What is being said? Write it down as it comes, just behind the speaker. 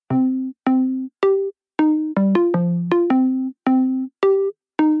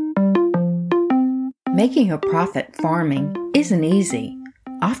Making a profit farming isn't easy.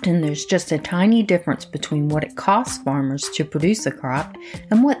 Often there's just a tiny difference between what it costs farmers to produce a crop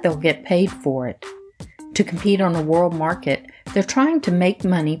and what they'll get paid for it. To compete on a world market, they're trying to make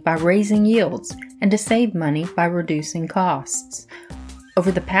money by raising yields and to save money by reducing costs.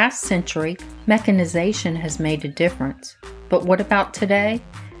 Over the past century, mechanization has made a difference. But what about today?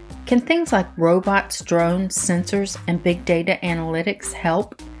 Can things like robots, drones, sensors, and big data analytics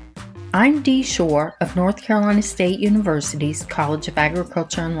help? I'm Dee Shore of North Carolina State University's College of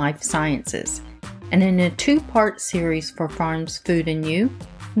Agriculture and Life Sciences, and in a two-part series for Farms, Food, and You,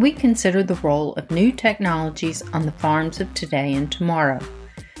 we consider the role of new technologies on the farms of today and tomorrow.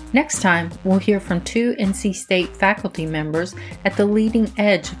 Next time, we'll hear from two NC State faculty members at the leading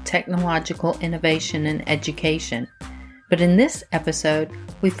edge of technological innovation and education. But in this episode,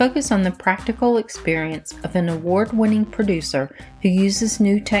 we focus on the practical experience of an award-winning producer who uses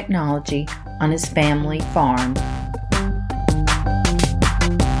new technology on his family farm.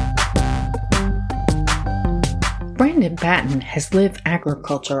 Brandon Batten has lived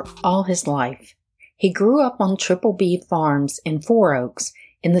agriculture all his life. He grew up on Triple B Farms in Four Oaks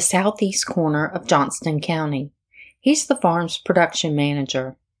in the southeast corner of Johnston County. He's the farm's production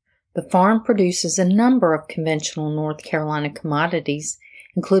manager. The farm produces a number of conventional North Carolina commodities,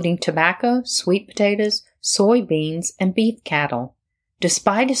 including tobacco, sweet potatoes, soybeans, and beef cattle.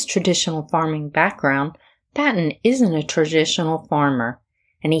 Despite his traditional farming background, Batten isn't a traditional farmer,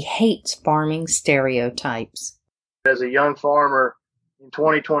 and he hates farming stereotypes. As a young farmer in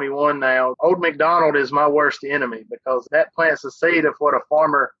 2021 now, Old MacDonald is my worst enemy because that plants the seed of what a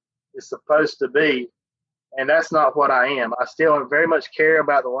farmer is supposed to be. And that's not what I am. I still very much care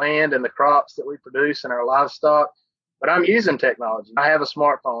about the land and the crops that we produce and our livestock, but I'm using technology. I have a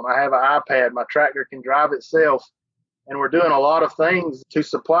smartphone. I have an iPad. My tractor can drive itself. And we're doing a lot of things to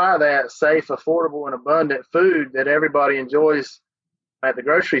supply that safe, affordable, and abundant food that everybody enjoys at the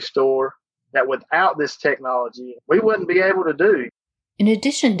grocery store that without this technology, we wouldn't be able to do. In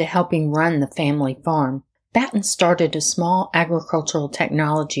addition to helping run the family farm, Batten started a small agricultural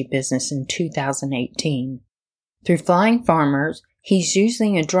technology business in 2018. Through Flying Farmers, he's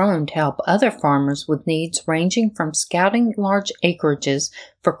using a drone to help other farmers with needs ranging from scouting large acreages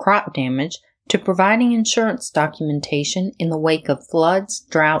for crop damage to providing insurance documentation in the wake of floods,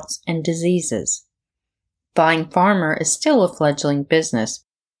 droughts, and diseases. Flying Farmer is still a fledgling business,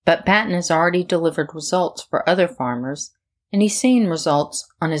 but Batten has already delivered results for other farmers, and he's seen results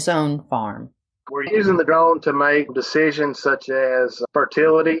on his own farm. We're using the drone to make decisions such as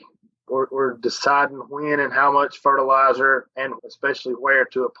fertility. We're deciding when and how much fertilizer and especially where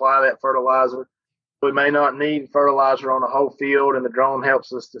to apply that fertilizer. We may not need fertilizer on a whole field, and the drone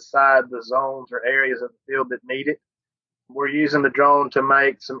helps us decide the zones or areas of the field that need it. We're using the drone to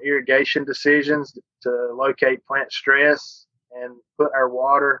make some irrigation decisions to locate plant stress and put our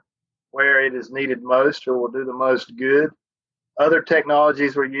water where it is needed most or will do the most good. Other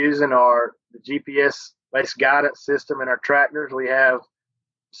technologies we're using are the GPS-based guidance system in our tractors. We have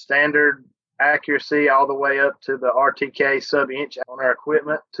standard accuracy all the way up to the RTK sub-inch on our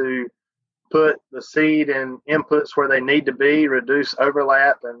equipment to put the seed and inputs where they need to be, reduce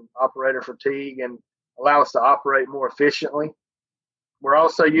overlap and operator fatigue, and allow us to operate more efficiently. We're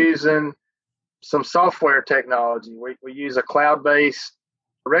also using some software technology. We use a cloud-based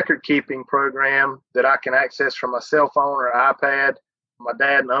record-keeping program that I can access from my cell phone or iPad. My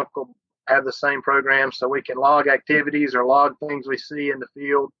dad and uncle have the same program, so we can log activities or log things we see in the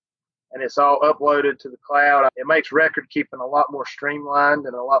field, and it's all uploaded to the cloud. It makes record-keeping a lot more streamlined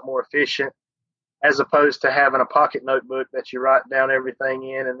and a lot more efficient, as opposed to having a pocket notebook that you write down everything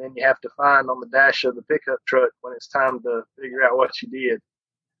in and then you have to find on the dash of the pickup truck when it's time to figure out what you did.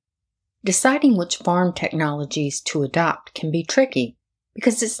 Deciding which farm technologies to adopt can be tricky,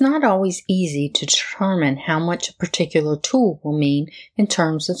 because it's not always easy to determine how much a particular tool will mean in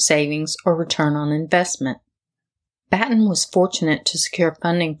terms of savings or return on investment. Batten was fortunate to secure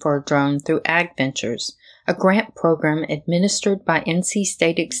funding for a drone through Ag Ventures, a grant program administered by NC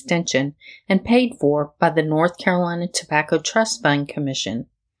State Extension and paid for by the North Carolina Tobacco Trust Fund Commission.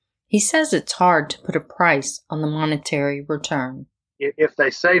 He says it's hard to put a price on the monetary return. If they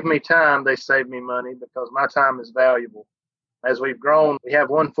save me time, they save me money because my time is valuable. As we've grown, we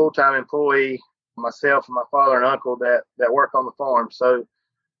have one full-time employee, myself and my father and uncle that work on the farm. So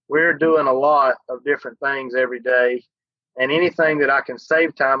we're doing a lot of different things every day, and anything that I can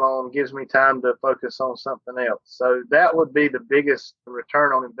save time on gives me time to focus on something else. So that would be the biggest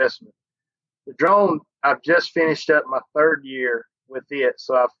return on investment. The drone, I've just finished up my third year with it,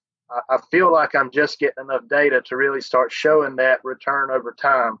 so I feel like I'm just getting enough data to really start showing that return over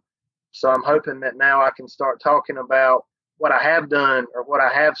time. So I'm hoping that now I can start talking about what I have done or what I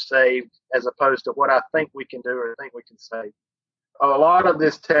have saved as opposed to what I think we can do or think we can save. A lot of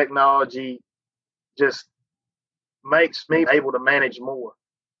this technology just makes me able to manage more.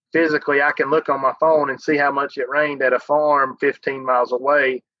 Physically, I can look on my phone and see how much it rained at a farm 15 miles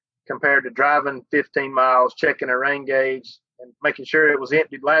away compared to driving 15 miles, checking a rain gauge and making sure it was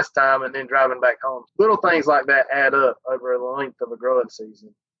emptied last time and then driving back home. Little things like that add up over the length of a growing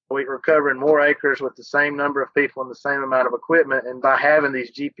season. We're covering more acres with the same number of people and the same amount of equipment. And by having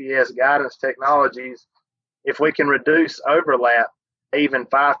these GPS guidance technologies, if we can reduce overlap even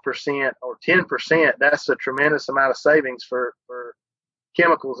 5% or 10%, that's a tremendous amount of savings for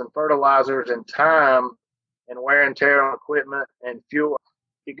chemicals and fertilizers and time and wear and tear on equipment and fuel.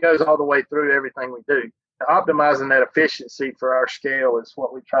 It goes all the way through everything we do. Optimizing that efficiency for our scale is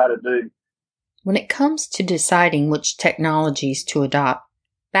what we try to do. When it comes to deciding which technologies to adopt,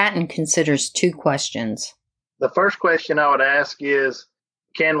 Batten considers two questions. The first question I would ask is,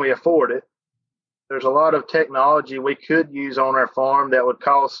 can we afford it? There's a lot of technology we could use on our farm that would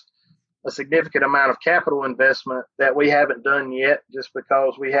cost a significant amount of capital investment that we haven't done yet just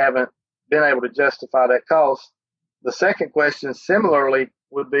because we haven't been able to justify that cost. The second question similarly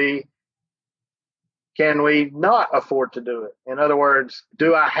would be, can we not afford to do it? In other words,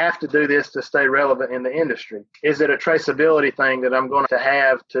 do I have to do this to stay relevant in the industry? Is it a traceability thing that I'm going to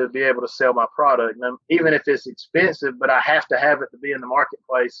have to be able to sell my product? And even if it's expensive, but I have to have it to be in the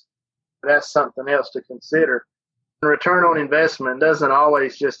marketplace, that's something else to consider. Return on investment doesn't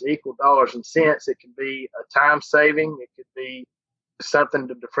always just equal dollars and cents. It can be a time saving. It could be something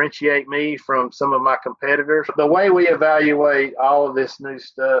to differentiate me from some of my competitors. The way we evaluate all of this new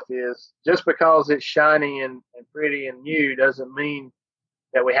stuff is just because it's shiny and pretty and new doesn't mean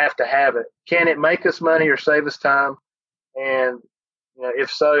that we have to have it. Can it make us money or save us time? And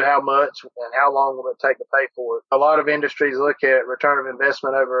if so, how much and how long will it take to pay for it? A lot of industries look at return of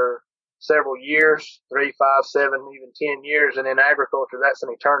investment over several years, 3, 5, 7, even 10 years. And in agriculture, that's an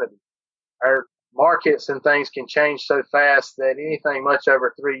eternity. Our markets and things can change so fast that anything much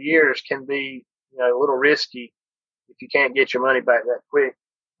over 3 years can be, a little risky if you can't get your money back that quick.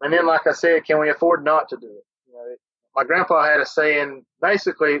 And then, like I said, can we afford not to do it? My grandpa had a saying,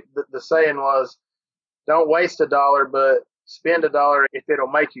 basically the saying was, don't waste $1, but spend $1 if it'll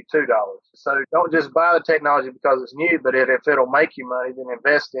make you $2. So don't just buy the technology because it's new, but if it'll make you money, then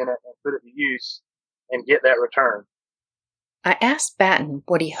invest in it and put it to use and get that return. I asked Batten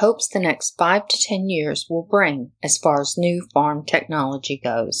what he hopes the next 5 to 10 years will bring as far as new farm technology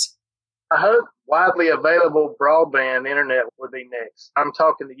goes. I hope widely available broadband internet would be next. I'm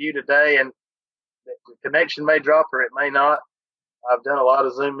talking to you today and the connection may drop or it may not. I've done a lot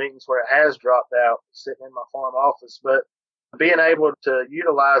of Zoom meetings where it has dropped out sitting in my farm office, but being able to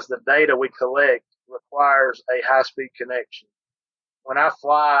utilize the data we collect requires a high-speed connection. When I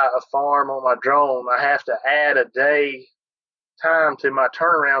fly a farm on my drone, I have to add a day time to my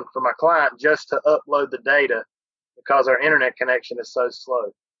turnaround for my client just to upload the data because our internet connection is so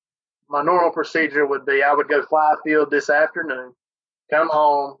slow. My normal procedure would be I would go fly a field this afternoon, come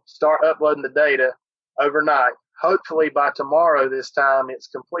home, start uploading the data overnight. Hopefully by tomorrow this time it's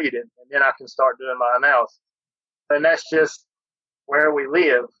completed, and then I can start doing my analysis. And that's just where we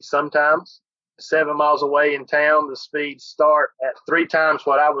live. Sometimes 7 miles away in town, the speeds start at 3 times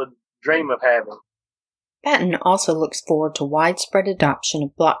what I would dream of having. Batten also looks forward to widespread adoption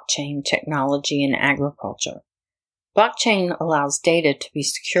of blockchain technology in agriculture. Blockchain allows data to be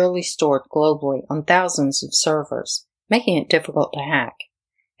securely stored globally on thousands of servers, making it difficult to hack.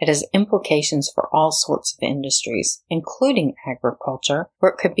 It has implications for all sorts of industries, including agriculture,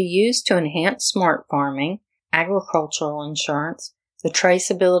 where it could be used to enhance smart farming, agricultural insurance, the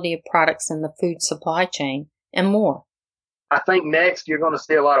traceability of products in the food supply chain, and more. I think next you're going to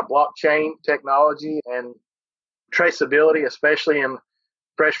see a lot of blockchain technology and traceability, especially in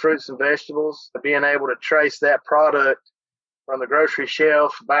fresh fruits and vegetables, being able to trace that product from the grocery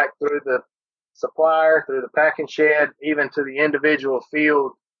shelf back through the supplier, through the packing shed, even to the individual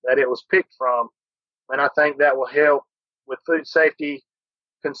field that it was picked from. And I think that will help with food safety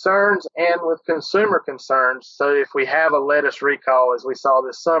concerns and with consumer concerns. So if we have a lettuce recall, as we saw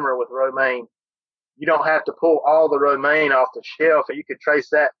this summer with romaine, you don't have to pull all the romaine off the shelf. You could trace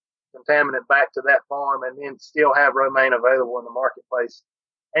that contaminant back to that farm and then still have romaine available in the marketplace.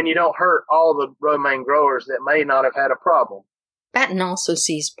 And you don't hurt all the romaine growers that may not have had a problem. Batten also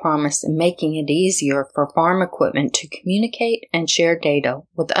sees promise in making it easier for farm equipment to communicate and share data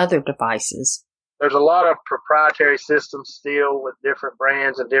with other devices. There's a lot of proprietary systems still with different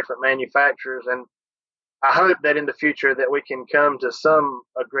brands and different manufacturers. And I hope that in the future that we can come to some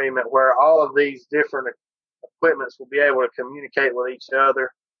agreement where all of these different equipments will be able to communicate with each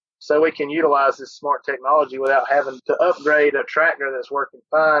other so we can utilize this smart technology without having to upgrade a tractor that's working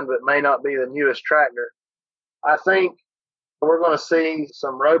fine but may not be the newest tractor. I think we're going to see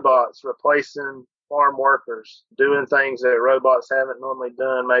some robots replacing farm workers, doing things that robots haven't normally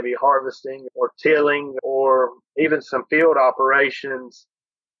done, maybe harvesting or tilling or even some field operations.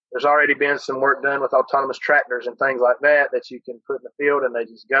 There's already been some work done with autonomous tractors and things like that you can put in the field and they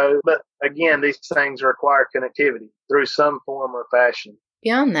just go. But again, these things require connectivity through some form or fashion.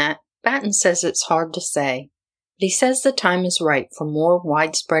 Beyond that, Batten says it's hard to say, but he says the time is right for more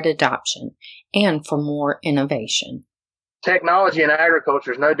widespread adoption and for more innovation. Technology in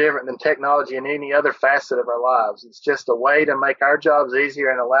agriculture is no different than technology in any other facet of our lives. It's just a way to make our jobs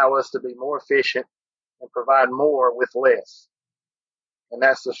easier and allow us to be more efficient and provide more with less. And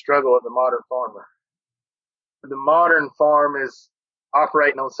that's the struggle of the modern farmer. The modern farm is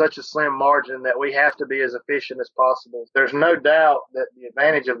operating on such a slim margin that we have to be as efficient as possible. There's no doubt that the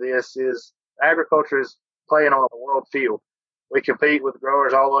advantage of this is agriculture is playing on a world field. We compete with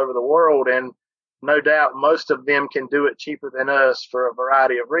growers all over the world, and no doubt most of them can do it cheaper than us for a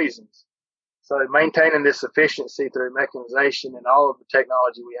variety of reasons. So maintaining this efficiency through mechanization and all of the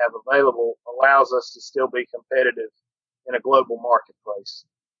technology we have available allows us to still be competitive in a global marketplace.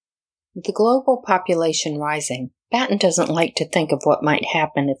 With the global population rising, Batten doesn't like to think of what might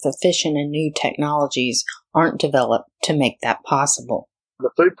happen if efficient and new technologies aren't developed to make that possible.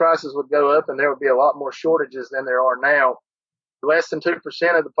 The food prices would go up and there would be a lot more shortages than there are now. Less than 2%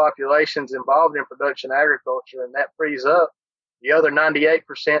 of the population is involved in production agriculture, and that frees up the other 98%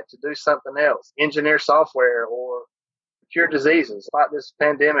 to do something else, engineer software or cure diseases like this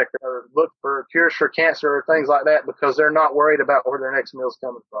pandemic, or look for cures for cancer or things like that, because they're not worried about where their next meal's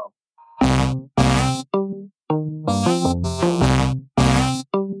coming from.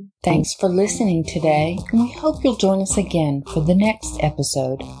 Thanks for listening today, and we hope you'll join us again for the next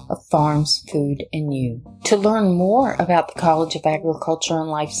episode of Farms, Food, and You. To learn more about the College of Agriculture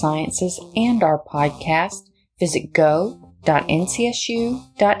and Life Sciences and our podcast, visit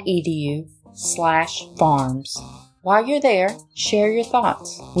go.ncsu.edu/farms. While you're there, share your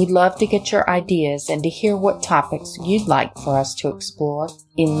thoughts. We'd love to get your ideas and to hear what topics you'd like for us to explore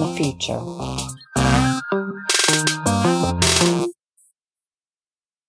in the future.